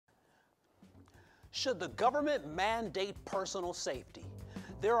Should the government mandate personal safety?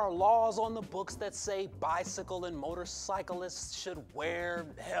 There are laws on the books that say bicycle and motorcyclists should wear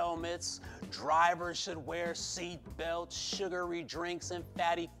helmets, drivers should wear seat belts, sugary drinks and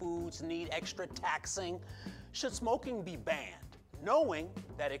fatty foods need extra taxing. Should smoking be banned, knowing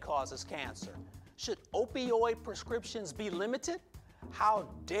that it causes cancer? Should opioid prescriptions be limited? How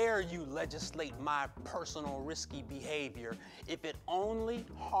dare you legislate my personal risky behavior if it only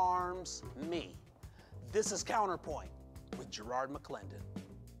harms me? This is CounterPoint with Gerard McClendon.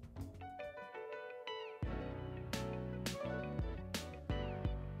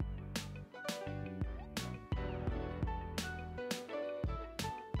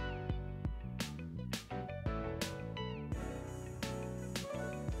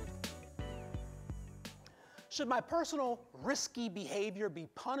 Should my personal risky behavior be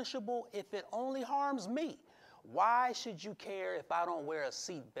punishable if it only harms me? Why should you care if I don't wear a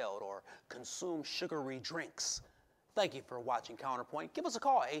seatbelt or consume sugary drinks? Thank you for watching CounterPoint. Give us a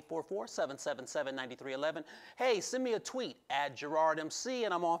call, 844-777-9311. Hey, send me a tweet at GerardMC,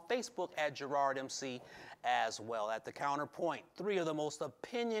 and I'm on Facebook at GerardMC as well. At the CounterPoint, three of the most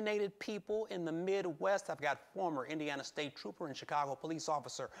opinionated people in the Midwest. I've got former Indiana State Trooper and Chicago police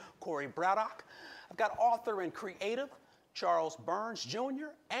officer Corey Braddock. I've got author and creative Charles Burns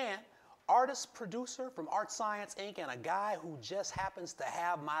Jr. and artist, producer from Art Science Inc. and a guy who just happens to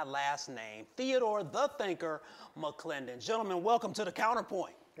have my last name, Theodore the Thinker McClendon. Gentlemen, welcome to the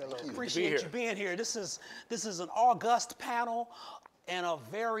CounterPoint. Hello. Appreciate you being here. This is an august panel and a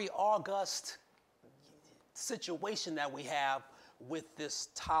very august situation that we have with this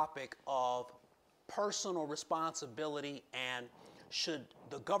topic of personal responsibility and should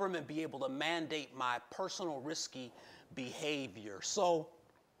the government be able to mandate my personal risky behavior. So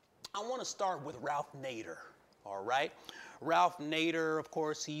I want to start with Ralph Nader, all right? Ralph Nader, of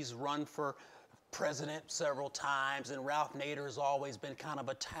course, he's run for president several times, and Ralph Nader has always been kind of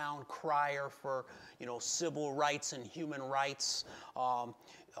a town crier for, civil rights and human rights.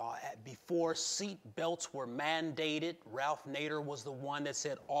 Before seat belts were mandated, Ralph Nader was the one that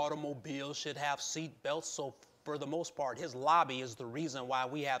said automobiles should have seat belts. So for the most part, his lobby is the reason why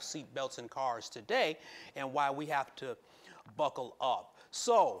we have seat belts in cars today and why we have to buckle up.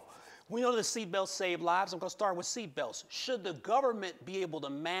 So we know that seatbelts save lives. I'm going to start with seatbelts. Should the government be able to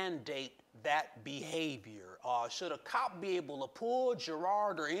mandate that behavior? Should a cop be able to pull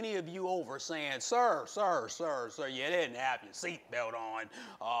Gerard or any of you over saying, sir, you didn't have your seatbelt on.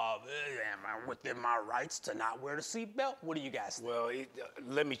 Am I within my rights to not wear the seatbelt? What do you guys think? Well,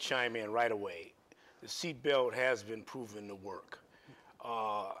 let me chime in right away. The seatbelt has been proven to work.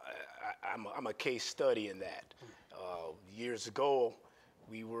 I'm a case study in that. Years ago,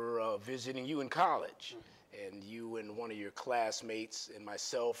 we were visiting you in college, and you and one of your classmates and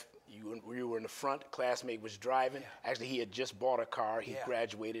myself, you were in the front, classmate was driving. Yeah. Actually, he had just bought a car. He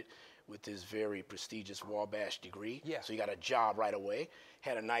graduated with his very prestigious Wabash degree. Yeah. So he got a job right away.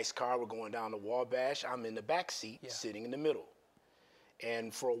 Had a nice car. We're going down to Wabash. I'm in the back seat, sitting in the middle.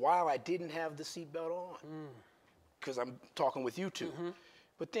 And for a while, I didn't have the seatbelt on because I'm talking with you two.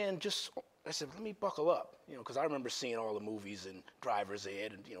 But then I said, let me buckle up, because I remember seeing all the movies and Driver's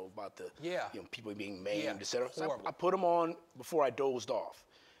Ed and, about the, people being maimed, et cetera. So I put them on before I dozed off.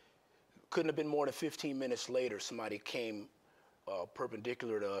 Couldn't have been more than 15 minutes later, somebody came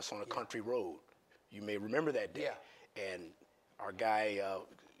perpendicular to us on a country road. You may remember that day. Yeah. And our guy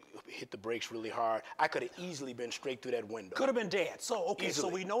hit the brakes really hard. I could have easily been straight through that window. Could have been dead. So, okay, easily.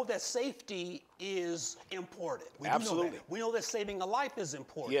 So we know that safety is important. We Absolutely. Do know that. We know that saving a life is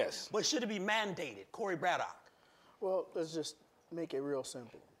important. Yes. But should it be mandated? Corey Braddock. Well, let's just make it real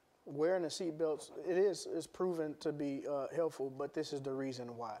simple. Wearing the seatbelts, it is proven to be helpful, but this is the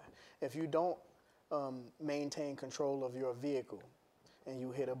reason why. If you don't maintain control of your vehicle and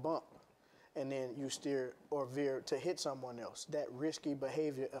you hit a bump, and then you steer or veer to hit someone else, that risky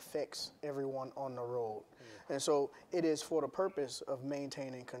behavior affects everyone on the road. And so it is for the purpose of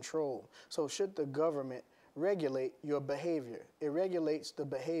maintaining control. So should the government regulate your behavior? It regulates the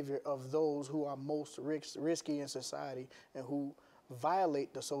behavior of those who are most risky in society and who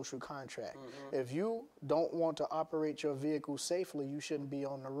violate the social contract. If you don't want to operate your vehicle safely, you shouldn't be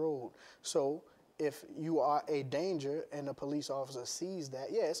on the road. So if you are a danger and the police officer sees that,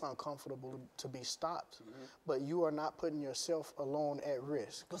 yeah, it's uncomfortable to be stopped, but you are not putting yourself alone at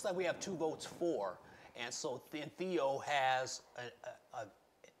risk. Looks like we have 2 votes for, and so Theo has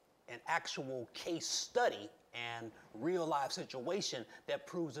an actual case study and real life situation that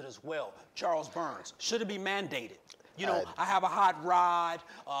proves it as well. Charles Burns, should it be mandated? I have a hot rod.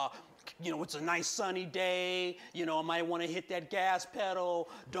 you know, it's a nice sunny day, you know, I might want to hit that gas pedal,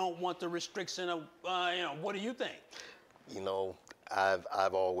 don't want the restriction of, you know, what do you think? You know,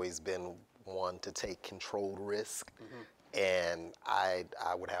 I've always been one to take controlled risk, and I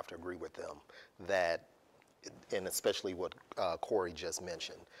would have to agree with them that, and especially what Corey just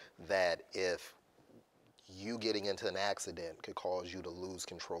mentioned, that if you getting into an accident could cause you to lose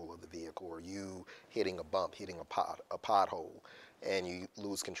control of the vehicle, or you hitting a bump, hitting a pothole, and you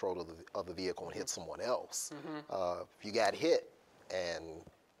lose control of the vehicle and hit someone else. If you got hit and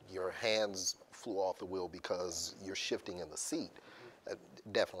your hands flew off the wheel because you're shifting in the seat,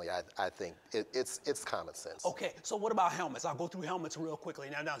 definitely, I think it's common sense. Okay, so what about helmets? I'll go through helmets real quickly.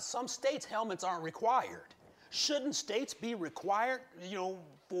 Now, some states, helmets aren't required. Shouldn't states be required, you know,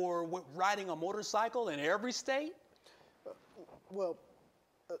 for riding a motorcycle in every state? Well,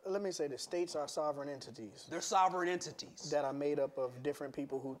 let me say this. States are sovereign entities They're sovereign entities. that are made up of different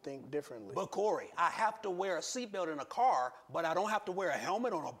people who think differently. But Corey, I have to wear a seatbelt in a car, but I don't have to wear a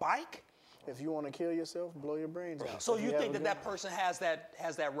helmet on a bike? If you want to kill yourself, blow your brains out. So If you have think a that gun- that person has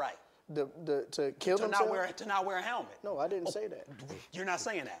that right? to kill To themselves? not wear a helmet? No, I didn't say that. You're not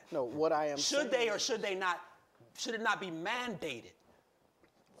saying that? No, what I am saying. Should they or should they not, should it not be mandated?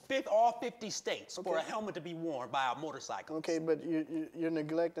 All 50 states for a helmet to be worn by a motorcycle. Okay, but you're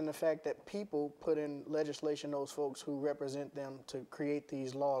neglecting the fact that people put in legislation, those folks who represent them, to create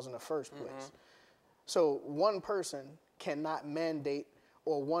these laws in the first place. So one person cannot mandate,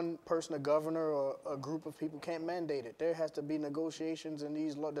 or one person, a governor or a group of people can't mandate it. There has to be negotiations, and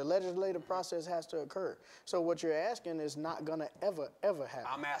the legislative process has to occur. So what you're asking is not gonna ever happen.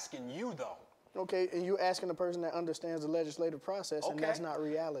 I'm asking you though. Okay, and you're asking a person that understands the legislative process, and that's Okay. not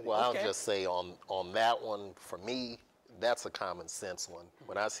reality. Well, Okay. I'll just say on that one, for me, that's a common sense one.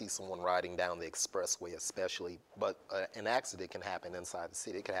 When I see someone riding down the expressway especially, but an accident can happen inside the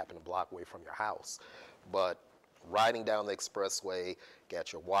city. It can happen a block away from your house. But riding down the expressway,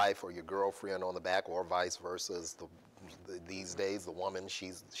 got your wife or your girlfriend on the back, or vice versa, is these days the woman,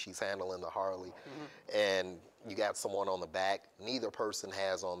 she's handling the Harley, and you got someone on the back, neither person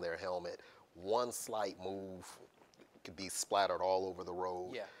has on their helmet. One slight move could be splattered all over the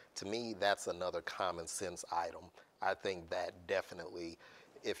road. Yeah. To me, that's another common sense item. I think that definitely,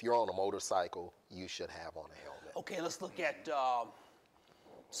 if you're on a motorcycle, you should have on a helmet. Okay, let's look at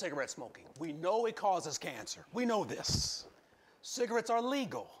cigarette smoking. We know it causes cancer. We know this. Cigarettes are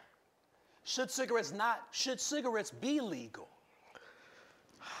legal. Should cigarettes be legal?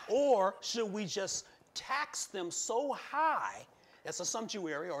 Or should we just tax them so high, that's a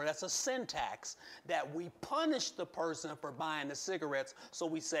sumptuary or that's a sin tax, that we punish the person for buying the cigarettes? So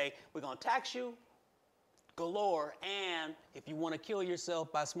we say, we're gonna tax you galore, and if you wanna kill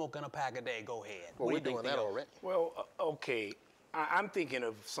yourself by smoking a pack a day, go ahead. Well, What do we're you think, doing that Theo? already. Well, okay. I'm thinking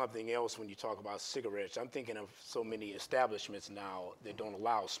of something else when you talk about cigarettes. I'm thinking of so many establishments now that don't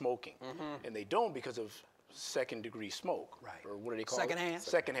allow smoking. And they don't because of second-degree smoke. Right. Or what do they call Secondhand? it?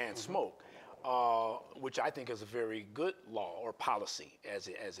 Secondhand smoke, which I think is a very good law or policy, as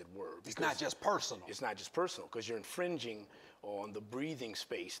it were. It's not just personal. It's not just personal, because you're infringing on the breathing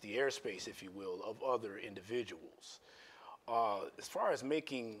space, the airspace, if you will, of other individuals. As far as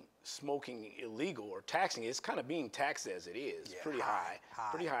making smoking illegal or taxing it, it's kind of being taxed as it is, Yeah, pretty high.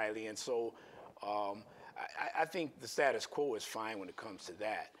 pretty highly. And so I think the status quo is fine when it comes to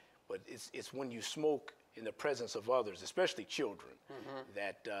that. But it's when you smoke in the presence of others, especially children,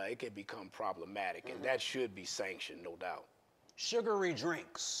 that it can become problematic. And that should be sanctioned, no doubt. Sugary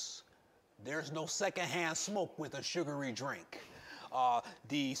drinks. There's no secondhand smoke with a sugary drink.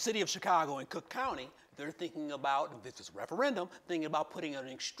 The city of Chicago and Cook County, they're thinking about, this is a referendum, thinking about putting an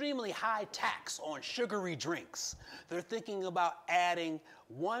extremely high tax on sugary drinks. They're thinking about adding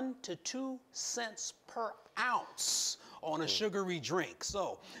 1 to 2 cents per ounce on a sugary drink.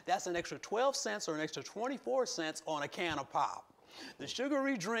 So that's an extra 12 cents or an extra 24 cents on a can of pop. The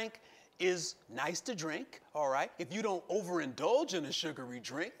sugary drink is nice to drink, all right? If you don't overindulge in a sugary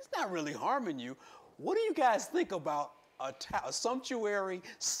drink, it's not really harming you. What do you guys think about a sumptuary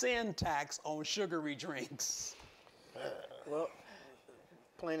sin tax on sugary drinks? Well,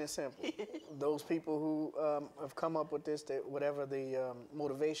 plain and simple. Those people who have come up with this, that whatever the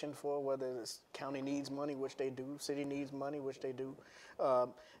motivation for, whether this county needs money, which they do, city needs money, which they do,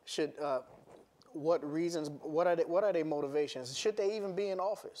 should. What reasons? What are their motivations? Should they even be in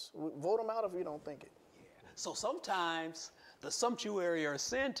office? Vote them out if you don't think it. So sometimes the sumptuary or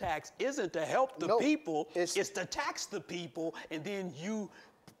sin tax isn't to help the No, people, it's to tax the people, and then you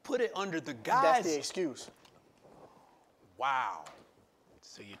put it under the guise. That's the excuse. Wow.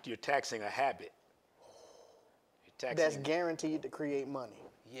 So you're taxing a habit. You're taxing That's guaranteed to create money.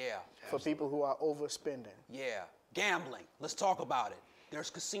 Yeah. for people who are overspending. Yeah. Gambling. Let's talk about it. There's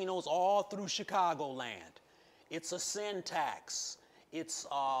casinos all through Chicagoland. It's a sin tax. It's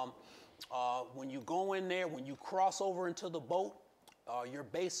when you go in there, when you cross over into the boat, you're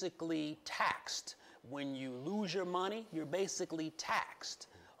basically taxed. When you lose your money, you're basically taxed.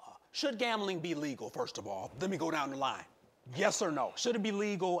 Should gambling be legal, first of all? Let me go down the line. Yes or no? Should it be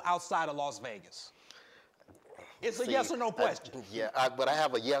legal outside of Las Vegas? It's a yes or no question. But I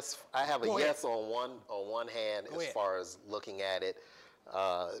have a yes. I have a Go yes on one hand Go as ahead. far as looking at it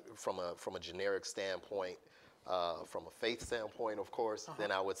from a generic standpoint. From a faith standpoint, of course,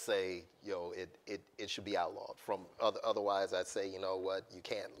 then I would say, it should be outlawed. Otherwise, I'd say, you know what, you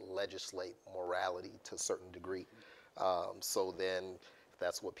can't legislate morality to a certain degree. So then, if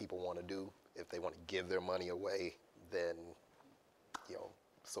that's what people want to do, if they want to give their money away, then,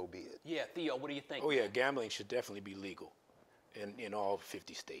 so be it. Yeah, Theo, what do you think? Oh yeah, gambling should definitely be legal in all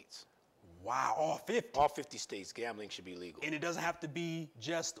 50 states. Wow, all 50. All 50 states, gambling should be legal. And it doesn't have to be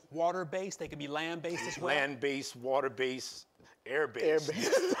just water-based. They can be land-based as well. Land-based, water-based, air-based.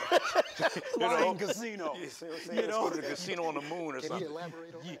 Flying casino. You see what I'm saying? Let's go to the casino on the moon or Can something. you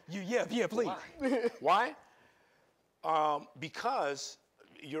elaborate on that? Yeah, please. Why? Because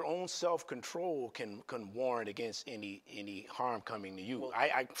your own self-control can warrant against any harm coming to you.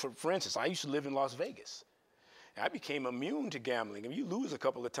 For instance, I used to live in Las Vegas. I became immune to gambling. I mean, you lose a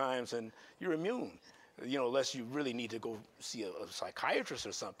couple of times and you're immune, unless you really need to go see a psychiatrist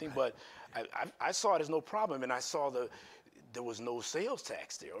or something. But I saw it as no problem, and I saw there was no sales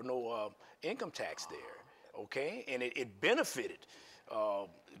tax there or no income tax there, okay? And it benefited.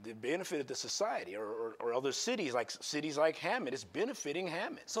 It benefited the society or other cities like Hammond. It's benefiting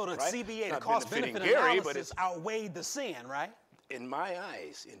Hammond. So the right? CBA, the Not cost-benefit benefiting Gary, but analysis outweighed the sin, right? in my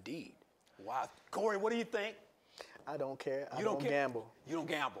eyes, indeed. Wow. Corey, what do you think? I don't care. I You don't care? gamble. You don't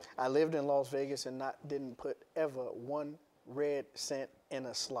gamble. I lived in Las Vegas and didn't put ever 1 red cent in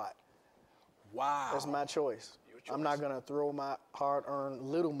a slot. Wow. That's my choice. I'm not going to throw my hard-earned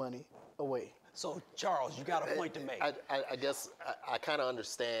little money away. So, Charles, you got a point to make. I guess I kind of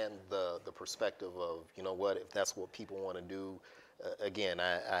understand the perspective of, if that's what people want to do. Again,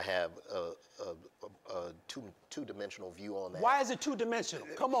 I have a two-dimensional view on that. Why is it two-dimensional?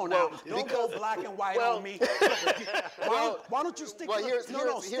 Come on now. Don't go black and white on me. Why don't you stick to here's the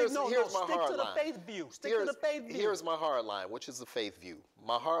my stick hard to the line. faith view. Stick to the faith view. Here's my hard line, which is the faith view.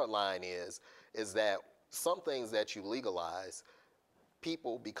 My hard line is that some things that you legalize,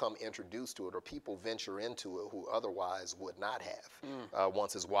 people become introduced to it or people venture into it who otherwise would not have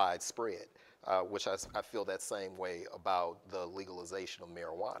once it's widespread. Which I feel that same way about the legalization of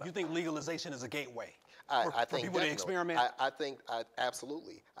marijuana. You think legalization is a gateway I for think people to definitely. experiment?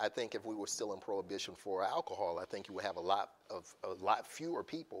 Absolutely. I think if we were still in prohibition for alcohol, I think you would have a lot fewer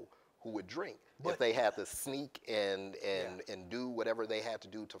people who would drink. If they had to sneak and do whatever they had to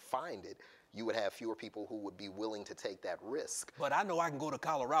do to find it, you would have fewer people who would be willing to take that risk. But I know I can go to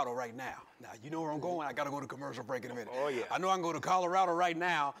Colorado right now. Now, you know where I'm going? I got to go to commercial break in a minute. Oh, yeah. I know I can go to Colorado right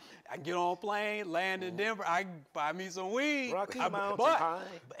now. I can get on a plane, land in Denver. I can buy me some weed. Rocky Mountain but High.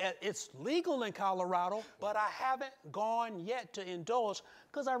 it's legal in Colorado, but I haven't gone yet to indulge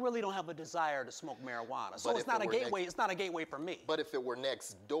because I really don't have a desire to smoke marijuana. So But it's if not it a were gateway. It's not a gateway for me. But if it were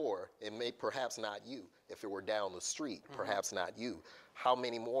next door, it may perhaps not you. If it were down the street, perhaps not you. How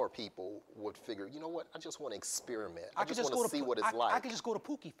many more people would figure, you know what, I just want to experiment. I just want to see what it's like. I could just go to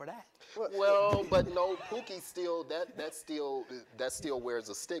Pookie for that. Well, but no, Pookie still that still wears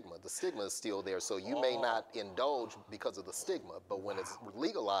a stigma. The stigma is still there, so you may not indulge because of the stigma. But when it's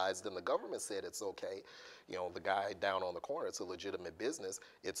legalized and the government said it's okay, the guy down on the corner, it's a legitimate business,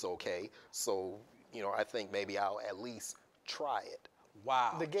 it's okay. So, I think maybe I'll at least try it.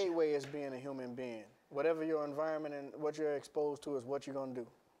 Wow. The gateway is being a human being. Whatever your environment and what you're exposed to is what you're going to do.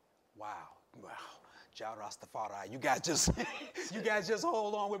 Wow. Jah Rastafari. You guys just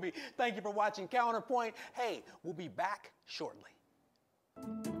hold on with me. Thank you for watching Counterpoint. Hey, we'll be back shortly.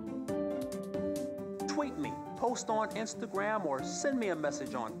 Tweet me, post on Instagram, or send me a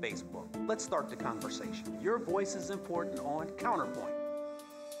message on Facebook. Let's start the conversation. Your voice is important on Counterpoint.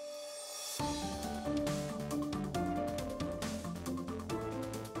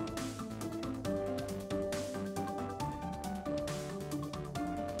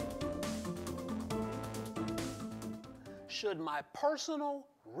 Should my personal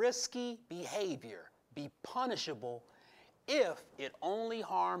risky behavior be punishable if it only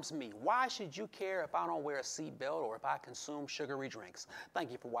harms me, why should you care if I don't wear a seatbelt or if I consume sugary drinks?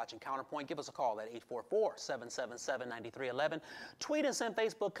 Thank you for watching CounterPoint. Give us a call at 844-777-9311. Tweet and send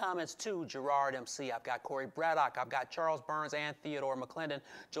Facebook comments to Gerard MC. I've got Corey Braddock. I've got Charles Burns and Theodore McClendon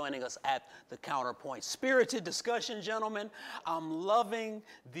joining us at the CounterPoint. Spirited discussion, gentlemen. I'm loving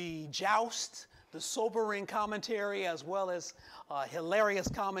the joust, the sobering commentary, as well as hilarious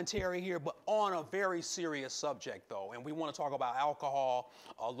commentary here, but on a very serious subject, though. And we want to talk about alcohol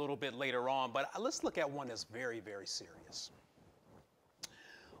a little bit later on, but let's look at one that's very, very serious.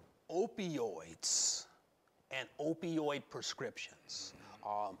 Opioids and opioid prescriptions.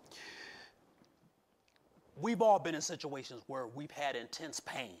 We've all been in situations where we've had intense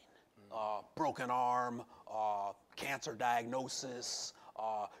pain, broken arm, cancer diagnosis,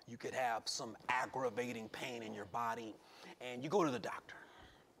 you could have some aggravating pain in your body, and you go to the doctor.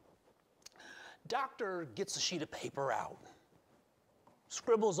 Doctor gets a sheet of paper out,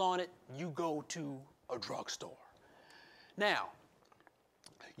 scribbles on it, you go to a drugstore. Now,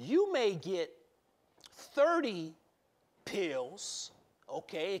 you may get 30 pills,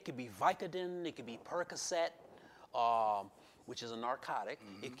 okay? It could be Vicodin, it could be Percocet, which is a narcotic.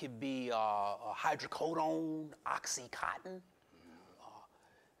 It could be hydrocodone, Oxycontin.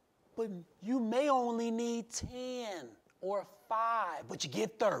 But you may only need 10 or 5, but you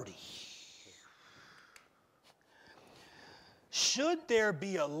get 30. Should there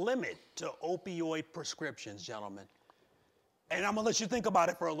be a limit to opioid prescriptions, gentlemen? And I'm gonna let you think about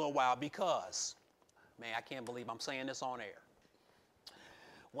it for a little while because, man, I can't believe I'm saying this on air.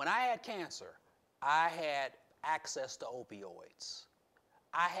 When I had cancer, I had access to opioids.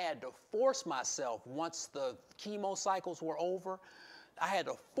 I had to force myself, once the chemo cycles were over, I had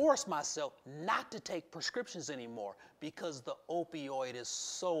to force myself not to take prescriptions anymore because the opioid is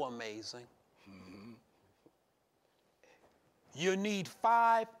so amazing. You need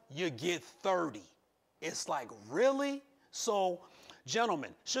 5, you get 30. It's like, really? So,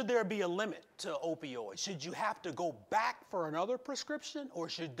 gentlemen, should there be a limit to opioids? Should you have to go back for another prescription, or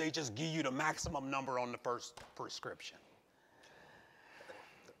should they just give you the maximum number on the first prescription?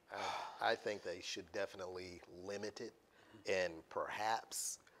 I think they should definitely limit it, and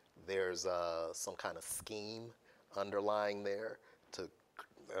perhaps there's some kind of scheme underlying there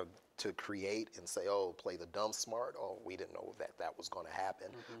to create and say, oh, play the dumb smart. Oh, we didn't know that that was going to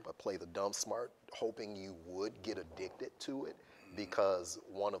happen, but play the dumb smart, hoping you would get addicted to it, because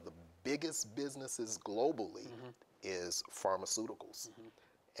one of the biggest businesses globally is pharmaceuticals.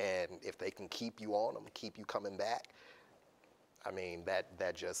 And if they can keep you on them, keep you coming back, I mean,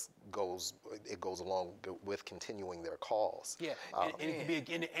 that just goes along with continuing their cause. Yeah, and it could be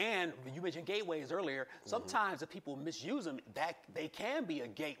and you mentioned gateways earlier. Sometimes if people misuse them, that they can be a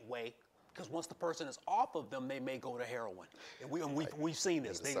gateway, because once the person is off of them, they may go to heroin. And we've seen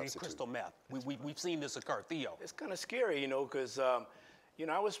this. They need crystal meth. We've seen this occur. Theo. It's kind of scary, you know, because I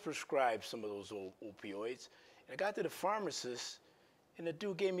was prescribed some of those opioids, and I got to the pharmacist. And the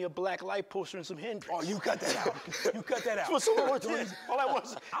dude gave me a black light poster and some Hendrix. Oh, you cut that out. You cut that out. All I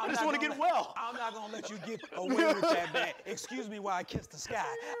want, I just want to get well. I'm not going to let you get away with that, man. Excuse me while I kiss the sky.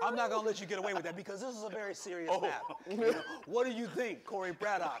 I'm not going to let you get away with that because this is a very serious matter. You know, what do you think, Corey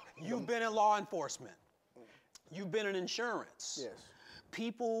Braddock? You've been in law enforcement. You've been in insurance. Yes.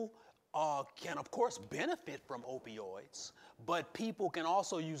 People can, of course, benefit from opioids, but people can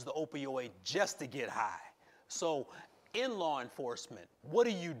also use the opioid just to get high. So, in law enforcement, what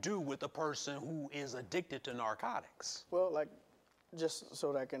do you do with a person who is addicted to narcotics? Well, like, just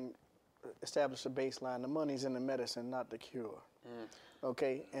so that I can establish a baseline, the money's in the medicine, not the cure.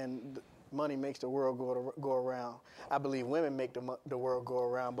 Okay, and money makes the world go around. I believe women make the world go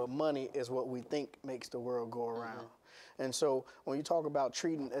around, but money is what we think makes the world go around. And so when you talk about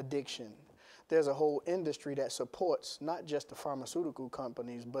treating addiction, there's a whole industry that supports not just the pharmaceutical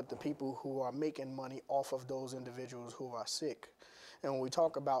companies, but the people who are making money off of those individuals who are sick. And when we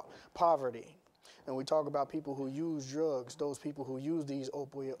talk about poverty, and we talk about people who use drugs, those people who use these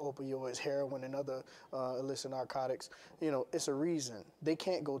opioids, heroin, and other illicit narcotics, you know, it's a reason. They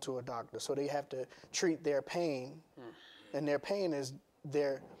can't go to a doctor, so they have to treat their pain, and their pain is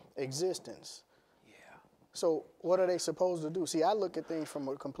their existence. So what are they supposed to do? See, I look at things from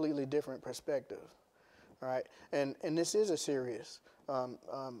a completely different perspective, right? And this is a serious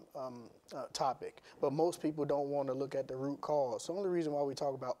topic, but most people don't want to look at the root cause. The only reason why we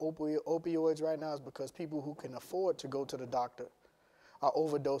talk about opioids right now is because people who can afford to go to the doctor are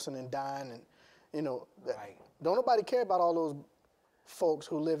overdosing and dying, and you know, don't nobody care about all those folks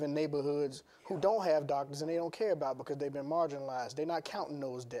who live in neighborhoods who don't have doctors and they don't care about because they've been marginalized. They're not counting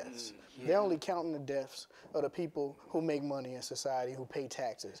those deaths. They're only counting the deaths of the people who make money in society, who pay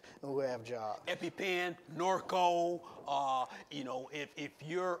taxes, and who have jobs. EpiPen, Norco, you know, if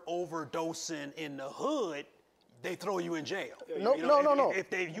you're overdosing in the hood, they throw you in jail. No, You know, no. If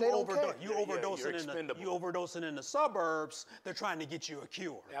They don't care. you you're overdosing in the suburbs, they're trying to get you a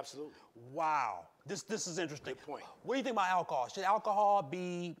cure. Absolutely. Wow, this is interesting. Good point. What do you think about alcohol? Should alcohol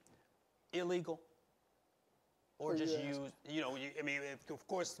be illegal, or just used? You know, I mean, of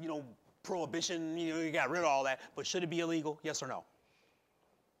course, you know, prohibition. You know, you got rid of all that, but should it be illegal? Yes or no?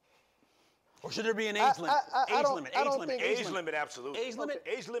 Or should there be an age limit? Age limit, absolutely. Age limit?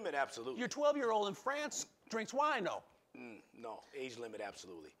 Age limit, absolutely. Your 12-year-old in France drinks wine, though. No, age limit,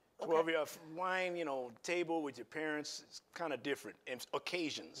 absolutely. 12-year wine, you know, table with your parents, it's kind of different in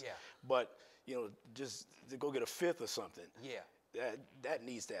occasions. Yeah. But, you know, just to go get a fifth or something. Yeah. That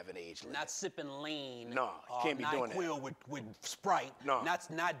needs to have an age limit. Not sipping lean. No, you can't be doing that. NyQuil with Sprite. No.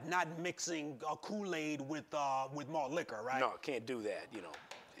 Not mixing Kool-Aid with malt liquor, right? No, can't do that, you know.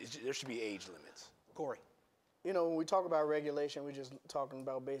 There should be age limits. Corey. You know, when we talk about regulation, we're just talking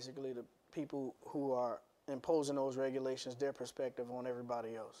about basically the people who are imposing those regulations, their perspective on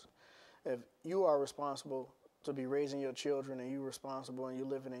everybody else. If you are responsible to be raising your children and you're responsible and you're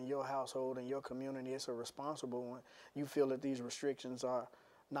living in your household and your community, it's a responsible one. You feel that these restrictions are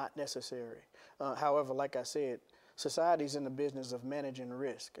not necessary. However, like I said, society's in the business of managing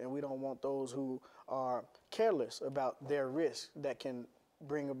risk, and we don't want those who are careless about their risk that can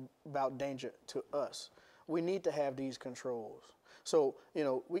bring about danger to us. We need to have these controls. So, you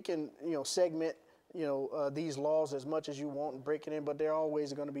know, we can, you know, segment, you know, these laws as much as you want and break it in, but they're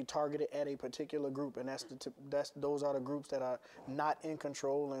always going to be targeted at a particular group, and those are the groups that are not in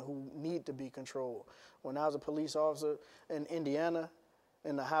control and who need to be controlled. When I was a police officer in Indiana,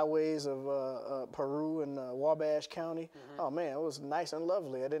 in the highways of Peru and Wabash County, oh man, it was nice and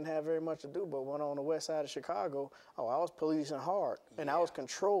lovely. I didn't have very much to do, but when on the west side of Chicago, I was policing hard, and I was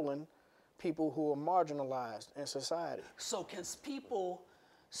controlling people who are marginalized in society. So can people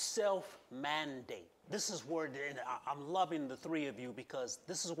self-mandate? This is where, and I'm loving the three of you because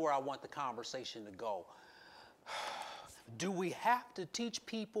this is where I want the conversation to go. Do we have to teach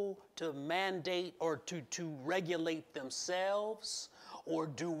people to mandate or to regulate themselves? Or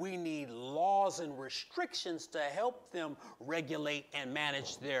do we need laws and restrictions to help them regulate and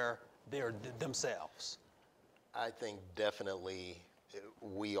manage themselves? I think definitely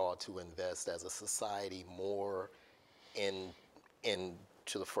we ought to invest as a society more into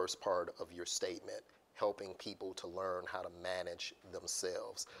the first part of your statement, helping people to learn how to manage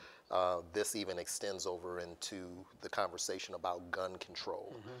themselves. This even extends over into the conversation about gun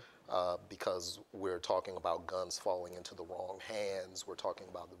control. Because we're talking about guns falling into the wrong hands. We're talking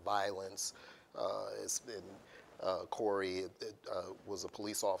about the violence. It's been, Corey was a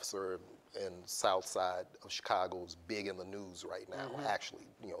police officer in South Side of Chicago. It's big in the news right now, actually,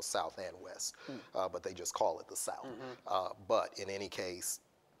 you know, South and West, but they just call it the South. But in any case,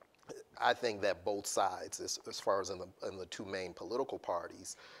 I think that both sides, as far as in the two main political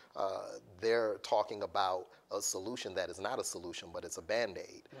parties, they're talking about a solution that is not a solution, but it's a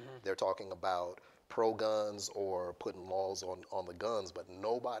Band-Aid. They're talking about pro-guns or putting laws on the guns, but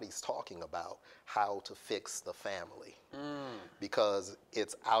nobody's talking about how to fix the family. Because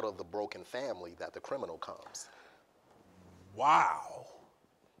it's out of the broken family that the criminal comes. Wow.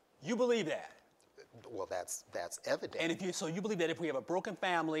 You believe that? Well, that's evident. And so you believe that if we have a broken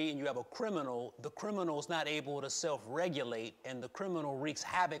family and you have a criminal, the criminal's not able to self-regulate, and the criminal wreaks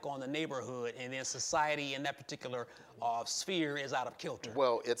havoc on the neighborhood, and then society in that particular sphere is out of kilter.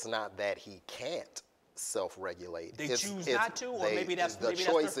 Well, it's not that he can't self-regulate. They choose not to, or maybe that's the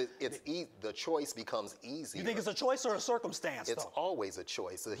choice. The choice becomes easier. You think it's a choice or a circumstance? It's though? always a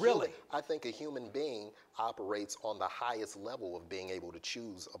choice. Really? I think a human being operates on the highest level of being able to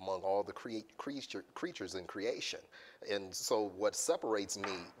choose among all the creatures in creation. And so what separates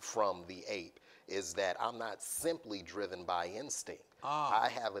me from the ape is that I'm not simply driven by instinct. I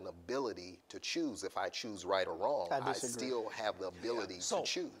have an ability to choose. If I choose right or wrong, I still have the ability to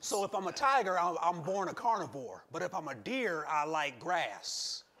choose. So if I'm a tiger, I'm born a carnivore. But if I'm a deer, I like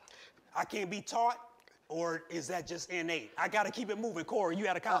grass. I can't be taught, or is that just innate? I got to keep it moving. Corey, you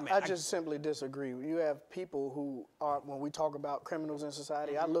had a comment. I just simply disagree. You have people who are, when we talk about criminals in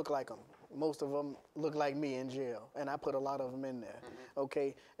society, I look like them. Most of them look like me in jail, and I put a lot of them in there,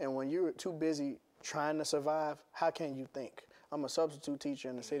 okay? And when you're too busy trying to survive, how can you think? I'm a substitute teacher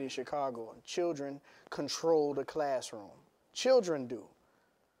in the city of Chicago, and children control the classroom. Children do.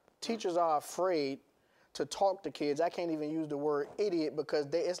 Teachers are afraid to talk to kids. I can't even use the word idiot because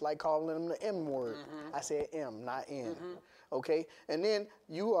it's like calling them the M word. I said M, not N. Okay, and then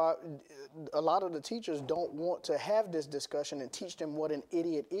a lot of the teachers don't want to have this discussion and teach them what an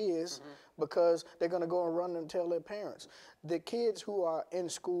idiot is because they're going to go and run and tell their parents. The kids who are in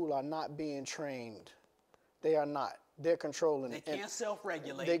school are not being trained. They are not. They're controlling. They can't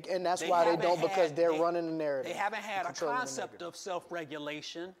self-regulate. And that's why they don't, because they're running the narrative. They haven't had a controlling the concept of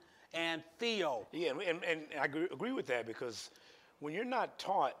self-regulation. And Theo. Yeah, and I agree with that, because when you're not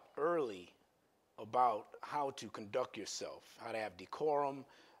taught early about how to conduct yourself, how to have decorum,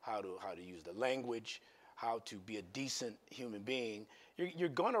 how to use the language, how to be a decent human being, you're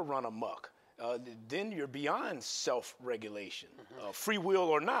going to run amok. Then you're beyond self-regulation, free will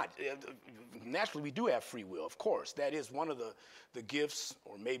or not. Naturally, we do have free will, of course. That is one of the gifts,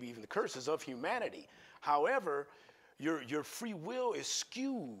 or maybe even the curses, of humanity. However, your free will is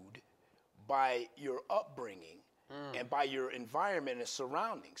skewed by your upbringing and by your environment and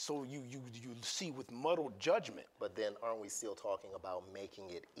surroundings. So you see with muddled judgment. But then aren't we still talking about making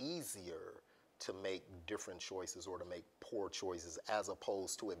it easier to make different choices or to make poor choices, as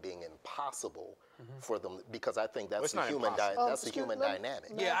opposed to it being impossible for them? Because I think that's the human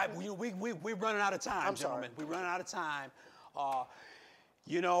dynamic. Yeah, we're running out of time, gentlemen. We're running out of time.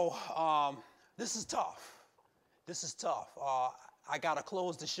 This is tough. This is tough. I gotta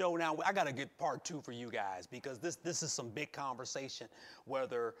close the show now. I gotta get part 2 for you guys, because this is some big conversation,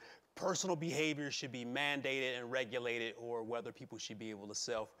 whether personal behavior should be mandated and regulated, or whether people should be able to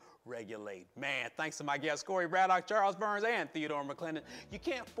self-regulate. Man, thanks to my guests, Corey Braddock, Charles Burns, and Theodore McClendon. You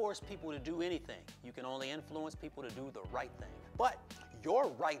can't force people to do anything. You can only influence people to do the right thing. But your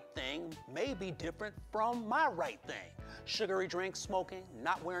right thing may be different from my right thing. Sugary drinks, smoking,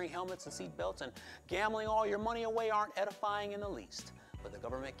 not wearing helmets and seatbelts, and gambling all your money away aren't edifying in the least. But the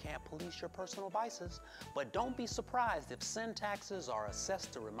government can't police your personal vices. But don't be surprised if sin taxes are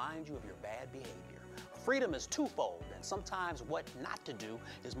assessed to remind you of your bad behavior. Freedom is twofold, and sometimes what not to do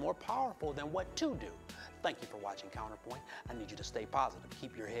is more powerful than what to do. Thank you for watching Counterpoint. I need you to stay positive,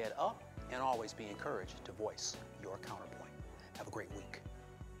 keep your head up, and always be encouraged to voice your counterpoint. Have a great week.